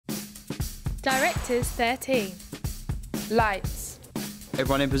Directors 13. Lights.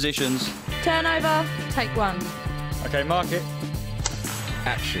 Everyone in positions. Turnover, take 1. Okay, mark it.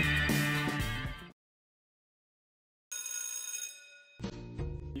 Action.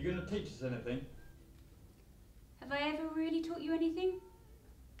 You going to teach us anything? Have I ever really taught you anything?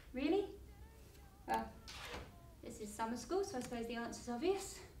 Really? Well, this is summer school, so I suppose the answer's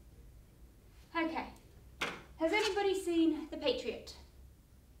obvious. Okay. Has anybody seen The Patriot?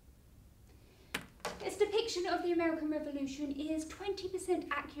 Its depiction of the American Revolution is 20%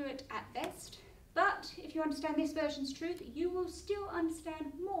 accurate at best, but if you understand this version's truth, you will still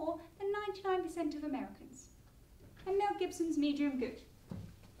understand more than 99% of Americans. And Mel Gibson's medium good.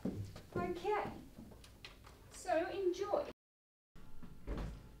 Okay. So enjoy.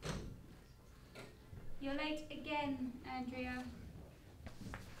 You're late again, Andrea.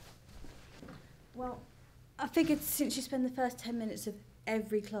 Well, I figured since you spend the first 10 minutes of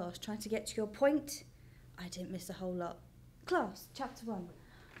every class trying to get to your point, I didn't miss a whole lot. Class, chapter 1.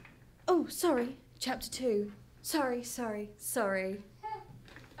 Oh, sorry, chapter 2. Sorry.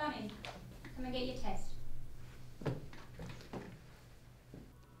 Bunny, come and get your test.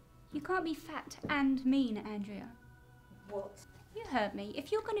 You can't be fat and mean, Andrea. What? You heard me.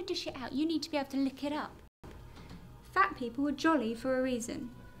 If you're going to dish it out, you need to be able to lick it up. Fat people are jolly for a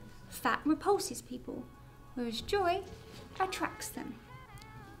reason. Fat repulses people, whereas joy attracts them.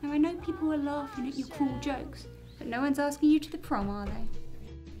 Now, I know people are laughing at your cruel jokes, but no one's asking you to the prom, are they?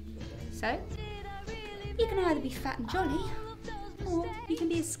 So, you can either be fat and jolly, or you can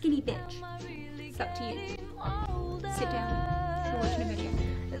be a skinny bitch. It's up to you. Sit down. You're watching a video.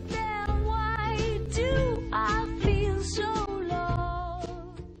 Then why do I feel so lost?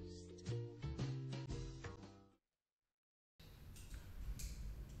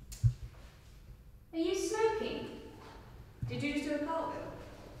 Are you smoking? Did you just do a cartwheel?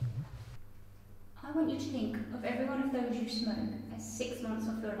 I want you to think of every one of those you smoke as 6 months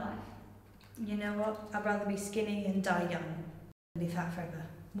off your life. You know what? I'd rather be skinny and die young than be fat forever.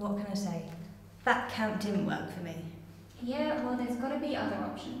 What can I say? That count didn't work for me. Yeah, well, there's got to be other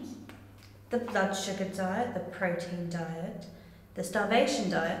options. The blood sugar diet, the protein diet, the starvation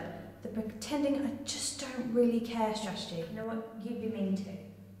diet, the pretending I just don't really care strategy. You know what? You'd be mean too.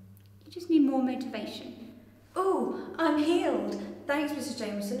 You just need more motivation. Ooh, I'm healed. Thanks, Mrs.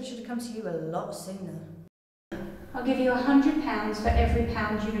 Jameson. I should have come to you a lot sooner. I'll give you £100 for every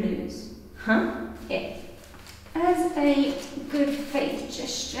pound you lose. Huh? Yeah. As a good faith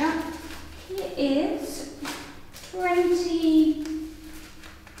gesture, here is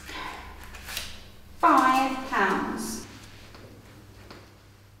 £25.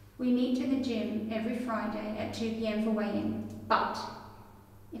 We meet at the gym every Friday at 2 PM for weigh-in, but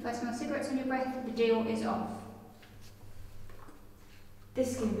if I smell cigarettes on your breath, the deal is off.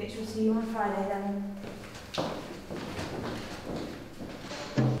 This skinny bitch will see you on Friday then.